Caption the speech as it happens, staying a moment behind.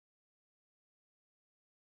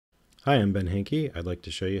Hi, I'm Ben Hankey. I'd like to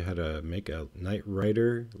show you how to make a Knight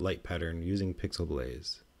Rider light pattern using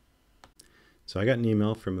Pixelblaze. So I got an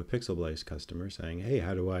email from a Pixelblaze customer saying, "Hey,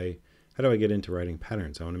 how do I get into writing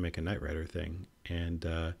patterns? I want to make a Knight Rider thing."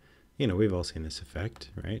 And we've all seen this effect,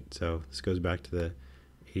 right? So this goes back to the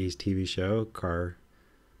 80s TV show, car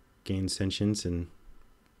gains sentience and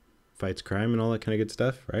fights crime and all that kind of good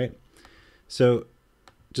stuff, right? So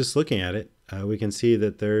just looking at it, we can see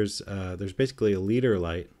that there's basically a leader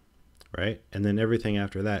light, right? And then everything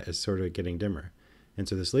after that is sort of getting dimmer. And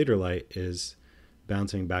so this leader light is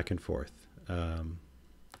bouncing back and forth and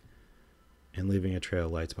leaving a trail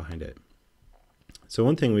of lights behind it. So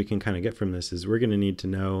one thing we can kind of get from this is we're going to need to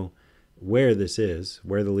know where this is,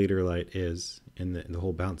 where the leader light is in the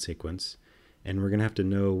whole bounce sequence. And we're going to have to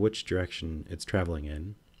know which direction it's traveling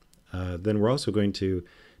in. Then we're also going to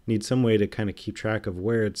need some way to kind of keep track of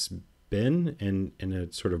where it's been in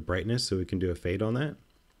a sort of brightness so we can do a fade on that.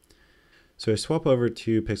 So I swap over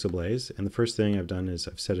to Pixelblaze, and the first thing I've done is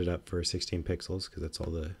I've set it up for 16 pixels because that's all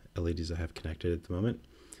the LEDs I have connected at the moment.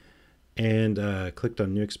 And clicked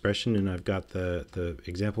on New Expression, and I've got the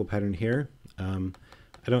example pattern here. I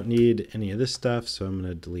don't need any of this stuff, so I'm going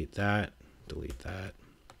to delete that.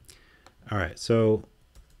 All right, so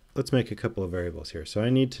let's make a couple of variables here. So I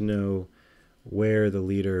need to know where the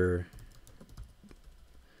leader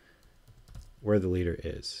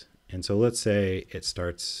is. And so let's say it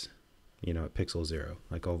starts at pixel 0,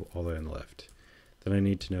 like all the way on the left. Then I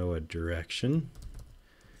need to know a direction.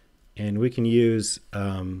 And we can use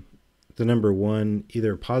the number 1,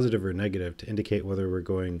 either positive or negative, to indicate whether we're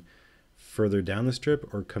going further down the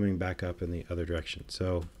strip or coming back up in the other direction.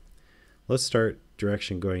 So let's start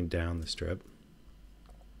direction going down the strip.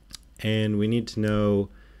 And we need to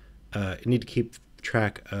know, need to keep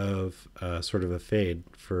track of sort of a fade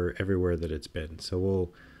for everywhere that it's been. So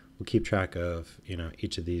we'll keep track of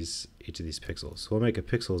each of these pixels. So we'll make a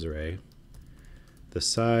pixels array, the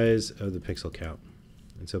size of the pixel count.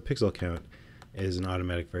 And so pixel count is an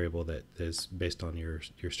automatic variable that is based on your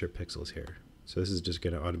strip pixels here. So this is just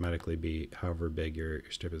going to automatically be however big your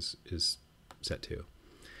strip is set to.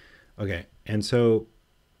 Okay, and so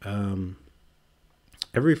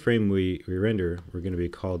every frame we render, we're going to be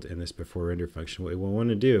called in this before render function. What we want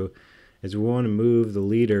to do is we want to move the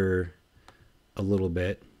leader a little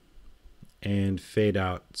bit and fade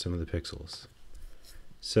out some of the pixels.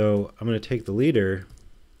 So I'm going to take the leader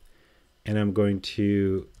and I'm going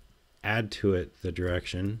to add to it the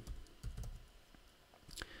direction.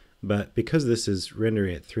 But because this is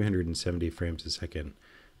rendering at 370 frames a second,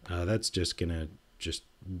 that's just going to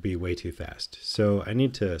be way too fast. So I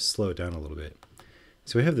need to slow it down a little bit.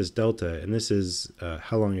 So we have this delta, and this is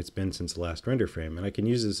how long it's been since the last render frame. And I can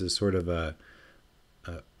use this as sort of a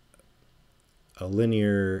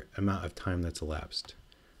linear amount of time that's elapsed.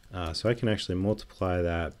 So I can actually multiply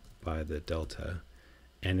that by the delta,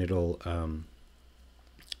 and it'll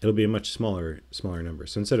be a much smaller number.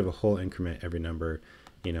 So instead of a whole increment every number,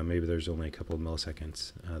 maybe there's only a couple of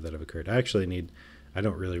milliseconds that have occurred. I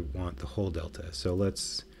don't really want the whole delta. So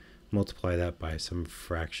let's multiply that by some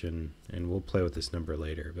fraction, and we'll play with this number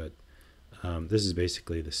later. But this is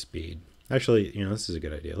basically the speed. Actually, this is a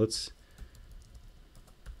good idea. Let's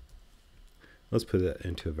put that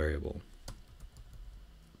into a variable.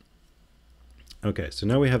 Okay, so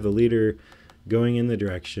now we have the leader going in the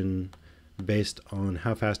direction based on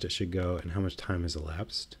how fast it should go and how much time has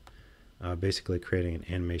elapsed, basically creating an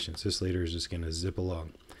animation. So this leader is just going to zip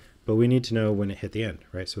along. But we need to know when it hit the end,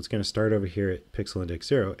 right? So it's going to start over here at pixel index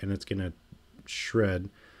 0, and it's going to shred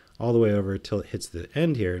all the way over till it hits the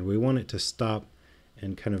end here, and we want it to stop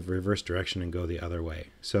and kind of reverse direction and go the other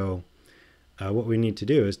way. So what we need to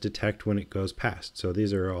do is detect when it goes past. So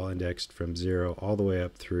these are all indexed from 0 all the way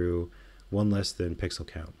up through 1 less than pixel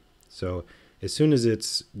count. So as soon as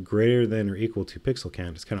it's greater than or equal to pixel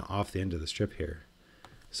count, it's kind of off the end of the strip here.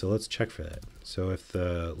 So let's check for that. So if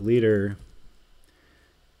the leader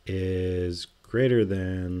is greater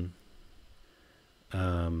than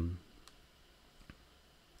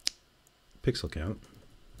pixel count,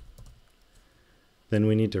 then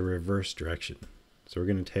we need to reverse direction. So we're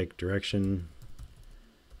going to take direction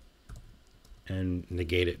and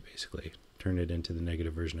negate it, basically. Turn it into the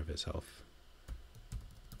negative version of itself.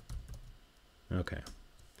 Okay.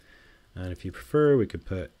 And if you prefer, we could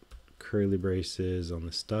put curly braces on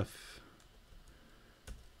the stuff.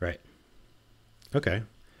 Right. Okay.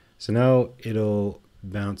 So now it'll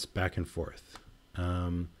bounce back and forth.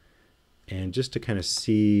 And just to kind of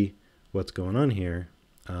see what's going on here,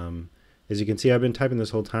 as you can see, I've been typing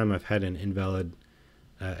this whole time. I've had an invalid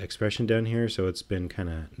expression down here, so it's been kind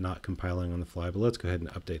of not compiling on the fly, but let's go ahead and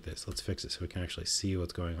update this. Let's fix it so we can actually see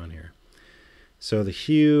what's going on here. So the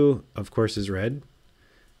hue, of course, is red,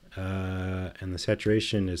 and the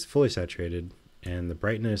saturation is fully saturated, and the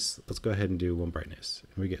brightness, let's go ahead and do 1 brightness.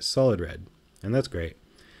 And we get solid red, and that's great,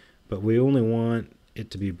 but we only want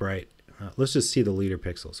it to be bright. Let's just see the leader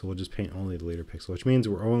pixel, so we'll just paint only the leader pixel, which means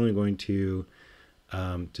we're only going to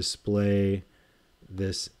display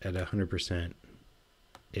this at 100%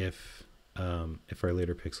 if our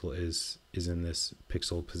leader pixel is in this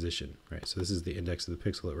pixel position, right? So this is the index of the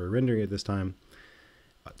pixel that we're rendering at this time.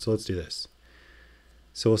 So let's do this.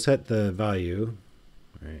 So we'll set the value,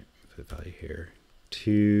 right? Put the value here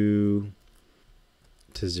to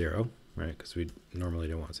 0, right? Because we normally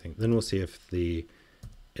don't want something. Then we'll see if the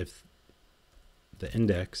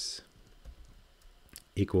index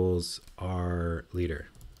equals our leader.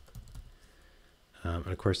 And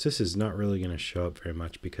of course, this is not really going to show up very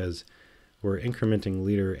much because we're incrementing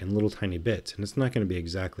leader in little tiny bits, and it's not going to be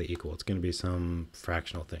exactly equal. It's going to be some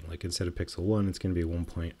fractional thing. Like instead of pixel 1, it's going to be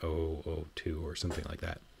 1.002 or something like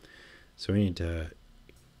that. So we need to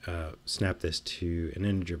snap this to an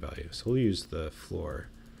integer value. So we'll use the floor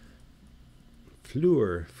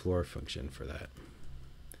function for that.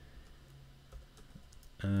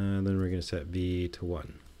 Then we're going to set v to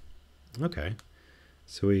 1. Okay.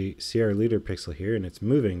 So we see our leader pixel here, and it's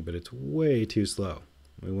moving, but it's way too slow.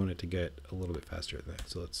 We want it to get a little bit faster than that.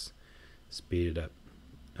 So let's speed it up.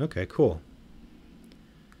 Okay, cool.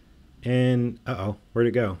 And, where'd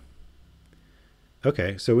it go?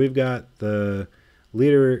 Okay, so we've got the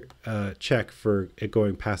leader check for it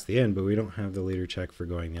going past the end, but we don't have the leader check for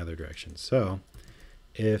going the other direction. So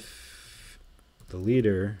if the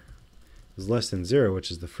leader is less than 0,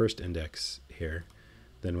 which is the first index here,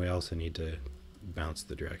 then we also need to bounce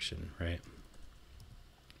the direction, right?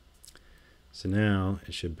 So now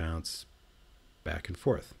it should bounce back and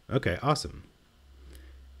forth. Okay, awesome.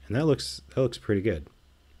 And that looks pretty good.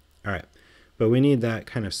 All right, but we need that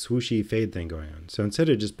kind of swooshy fade thing going on. So instead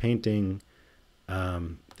of just painting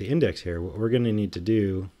the index here, what we're going to need to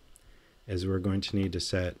do is we're going to need to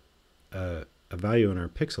set a value in our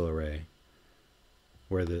pixel array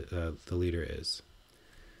where the leader is.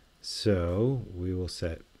 So we will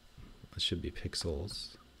set, it should be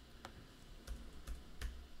pixels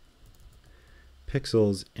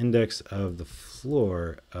index of the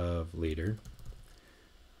floor of leader,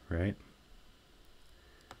 right,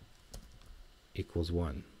 equals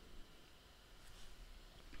 1.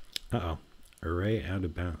 Array out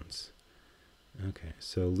of bounds. Okay,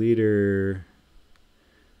 so leader,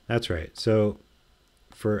 that's right. So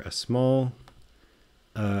for a small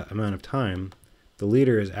amount of time, the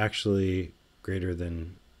leader is actually greater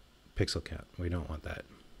than pixel count. We don't want that.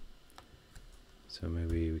 So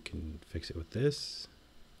maybe we can fix it with this.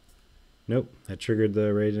 Nope, that triggered the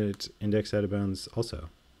array index out of bounds also.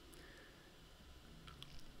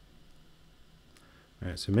 All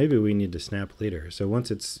right, so maybe we need to snap leader. So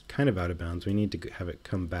once it's kind of out of bounds, we need to have it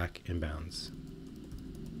come back in bounds.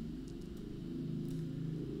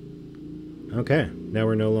 Okay, now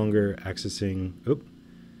we're no longer accessing,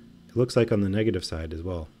 it looks like on the negative side as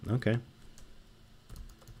well. Okay.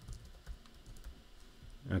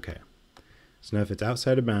 Okay. So now if it's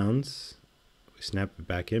outside of bounds, we snap it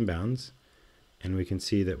back in bounds, and we can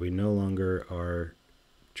see that we no longer are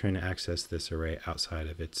trying to access this array outside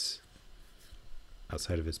of its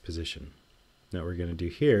position. Now what we're going to do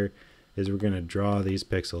here is we're going to draw these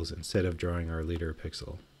pixels instead of drawing our leader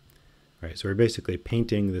pixel. All right, so we're basically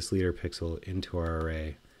painting this leader pixel into our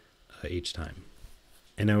array each time.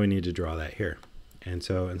 And now we need to draw that here. And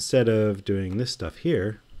so instead of doing this stuff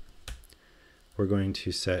here, we're going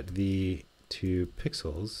to set v to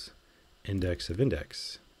pixels index of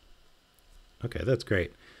index. Okay, that's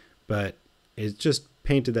great. But it just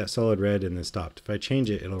painted that solid red and then stopped. If I change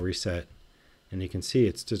it, it'll reset. And you can see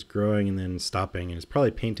it's just growing and then stopping. And it's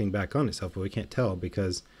probably painting back on itself, but we can't tell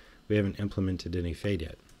because we haven't implemented any fade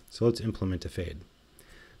yet. So let's implement a fade.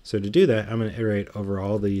 So to do that, I'm going to iterate over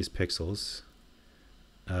all these pixels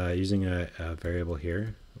using a variable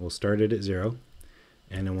here. We'll start it at 0.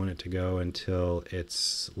 And I want it to go until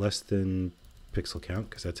it's less than pixel count,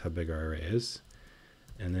 because that's how big our array is.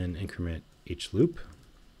 And then increment each loop.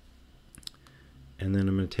 And then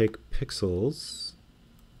I'm going to take pixels,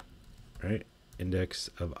 right, index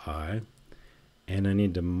of I, and I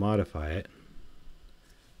need to modify it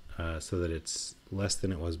so that it's less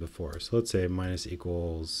than it was before. So let's say minus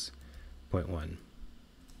equals 0.1.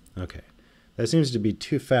 Okay, that seems to be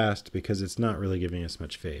too fast because it's not really giving us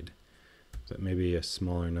much fade. But maybe a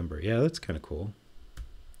smaller number. Yeah, that's kind of cool.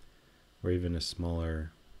 Or even a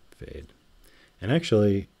smaller fade. And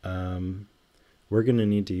actually, we're going to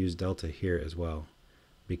need to use delta here as well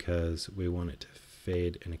because we want it to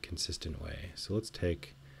fade in a consistent way. So let's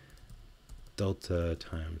take delta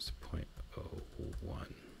times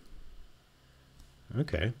 0.01.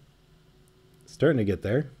 Okay, starting to get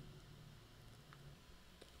there.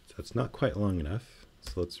 So it's not quite long enough.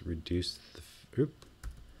 So let's reduce the,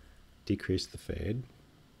 decrease the fade.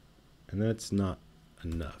 And that's not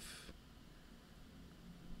enough.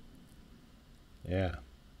 Yeah.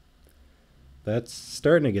 That's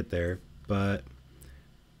starting to get there, but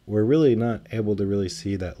we're really not able to really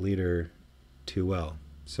see that leader too well.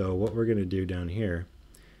 So what we're going to do down here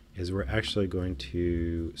is we're actually going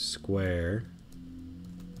to square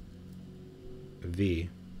V.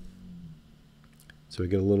 So we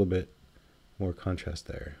get a little bit more contrast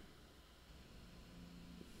there.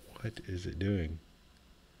 What is it doing?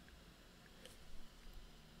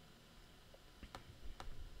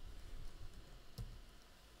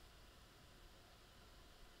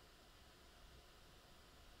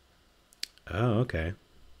 Oh, okay.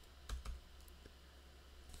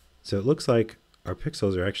 So it looks like our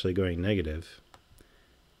pixels are actually going negative,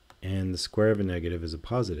 and the square of a negative is a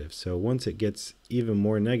positive. So once it gets even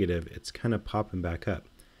more negative, it's kind of popping back up.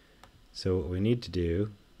 So what we need to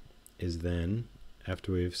do is then,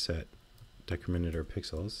 after we've decremented our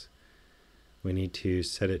pixels, we need to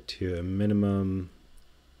set it to a minimum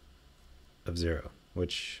of 0,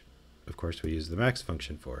 which of course we use the max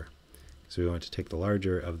function for. So we want to take the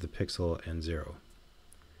larger of the pixel and 0.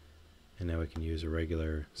 And now we can use a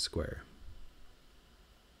regular square.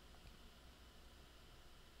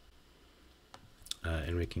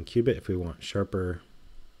 And we can cube it if we want sharper.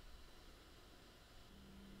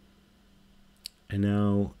 And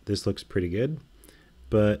now this looks pretty good.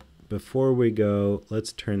 But before we go,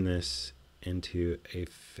 let's turn this into a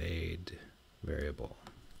fade variable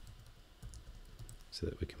so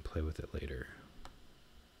that we can play with it later.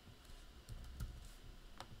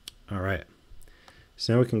 All right,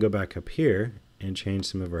 so now we can go back up here and change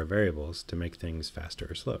some of our variables to make things faster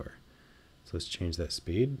or slower. So let's change that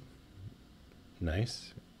speed.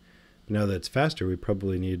 Nice. But now that it's faster, we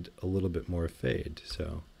probably need a little bit more fade.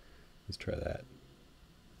 So let's try that.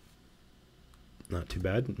 Not too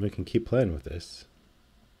bad. We can keep playing with this.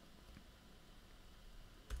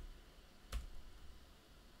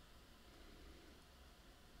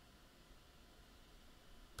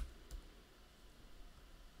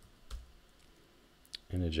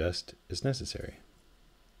 And adjust as necessary.